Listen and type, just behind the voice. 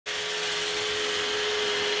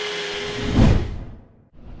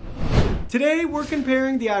Today we're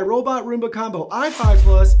comparing the iRobot Roomba Combo i5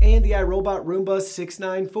 Plus and the iRobot Roomba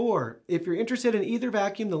 694. If you're interested in either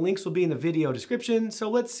vacuum, the links will be in the video description, so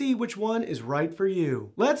let's see which one is right for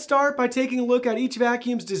you. Let's start by taking a look at each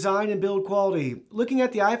vacuum's design and build quality. Looking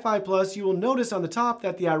at the i5 Plus, you will notice on the top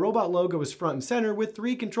that the iRobot logo is front and center with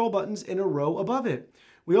 3 control buttons in a row above it.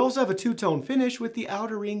 We also have a two-tone finish with the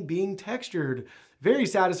outer ring being textured. Very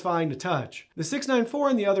satisfying to touch. The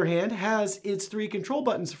 694, on the other hand, has its 3 control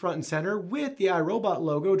buttons front and center with the iRobot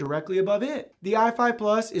logo directly above it. The i5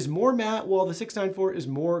 Plus is more matte while the 694 is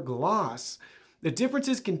more gloss. The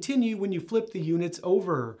differences continue when you flip the units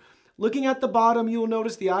over. Looking at the bottom, you will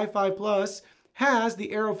notice the i5 Plus has the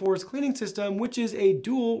AeroForce cleaning system, which is a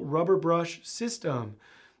dual rubber brush system.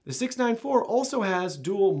 The 694 also has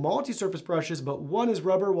dual multi-surface brushes, but one is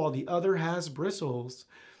rubber while the other has bristles.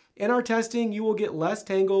 In our testing, you will get less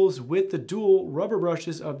tangles with the dual rubber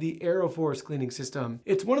brushes of the AeroForce cleaning system.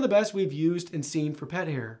 It's one of the best we've used and seen for pet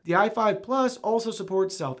hair. The i5 Plus also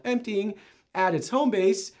supports self-emptying at its home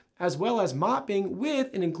base, as well as mopping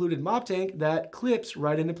with an included mop tank that clips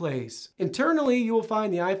right into place. Internally, you will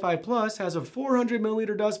find the i5 Plus has a 400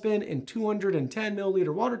 milliliter dustbin and 210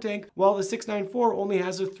 milliliter water tank, while the 694 only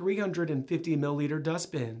has a 350 milliliter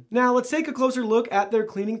dustbin. Now let's take a closer look at their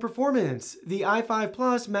cleaning performance. The i5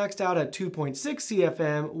 Plus maxed out at 2.6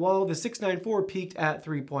 CFM, while the 694 peaked at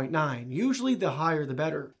 3.9. Usually the higher the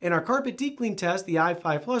better. In our carpet deep clean test, the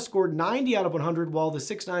i5 Plus scored 90 out of 100, while the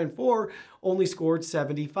 694 only scored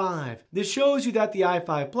 75. This shows you that the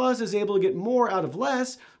i5 Plus is able to get more out of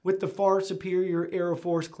less with the far superior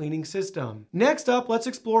AeroForce cleaning system. Next up, let's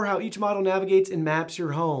explore how each model navigates and maps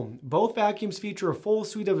your home. Both vacuums feature a full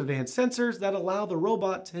suite of advanced sensors that allow the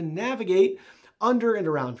robot to navigate under and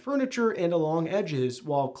around furniture and along edges,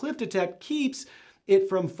 while Cliff Detect keeps it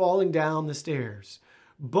from falling down the stairs.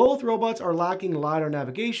 Both robots are lacking LiDAR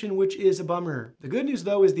navigation, which is a bummer. The good news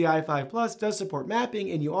though is the i5 Plus does support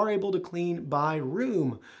mapping and you are able to clean by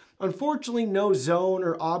room. Unfortunately, no zone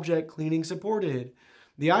or object cleaning supported.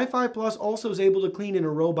 The i5 Plus also is able to clean in a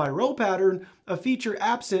row by row pattern, a feature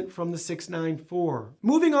absent from the 694.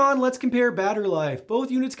 Moving on, let's compare battery life.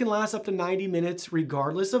 Both units can last up to 90 minutes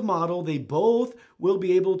regardless of model. They both will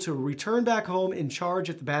be able to return back home and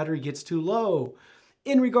charge if the battery gets too low.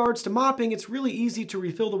 In regards to mopping, it's really easy to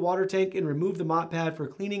refill the water tank and remove the mop pad for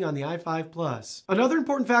cleaning on the i5 Plus. Another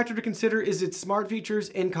important factor to consider is its smart features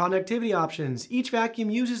and connectivity options. Each vacuum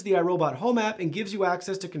uses the iRobot Home app and gives you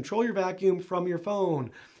access to control your vacuum from your phone.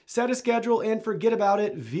 Set a schedule and forget about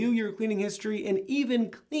it, view your cleaning history, and even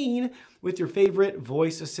clean with your favorite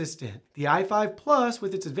voice assistant. The i5 Plus,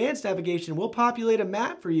 with its advanced navigation, will populate a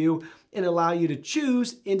map for you and allow you to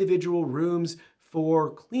choose individual rooms for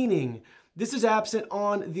cleaning. This is absent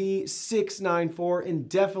on the 694 and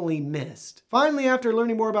definitely missed. Finally, after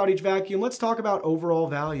learning more about each vacuum, let's talk about overall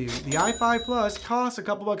value. The i5 Plus costs a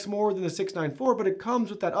couple bucks more than the 694, but it comes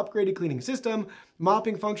with that upgraded cleaning system,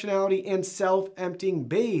 mopping functionality, and self-emptying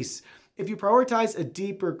base. If you prioritize a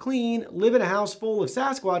deeper clean, live in a house full of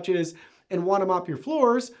Sasquatches, and want to mop your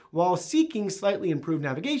floors while seeking slightly improved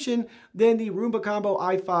navigation, then the Roomba Combo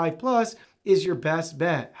i5 Plus is your best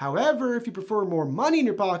bet. However, if you prefer more money in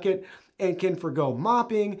your pocket and can forgo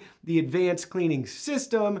mopping, the advanced cleaning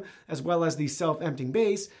system, as well as the self-emptying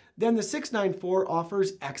base, then the 694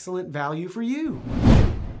 offers excellent value for you.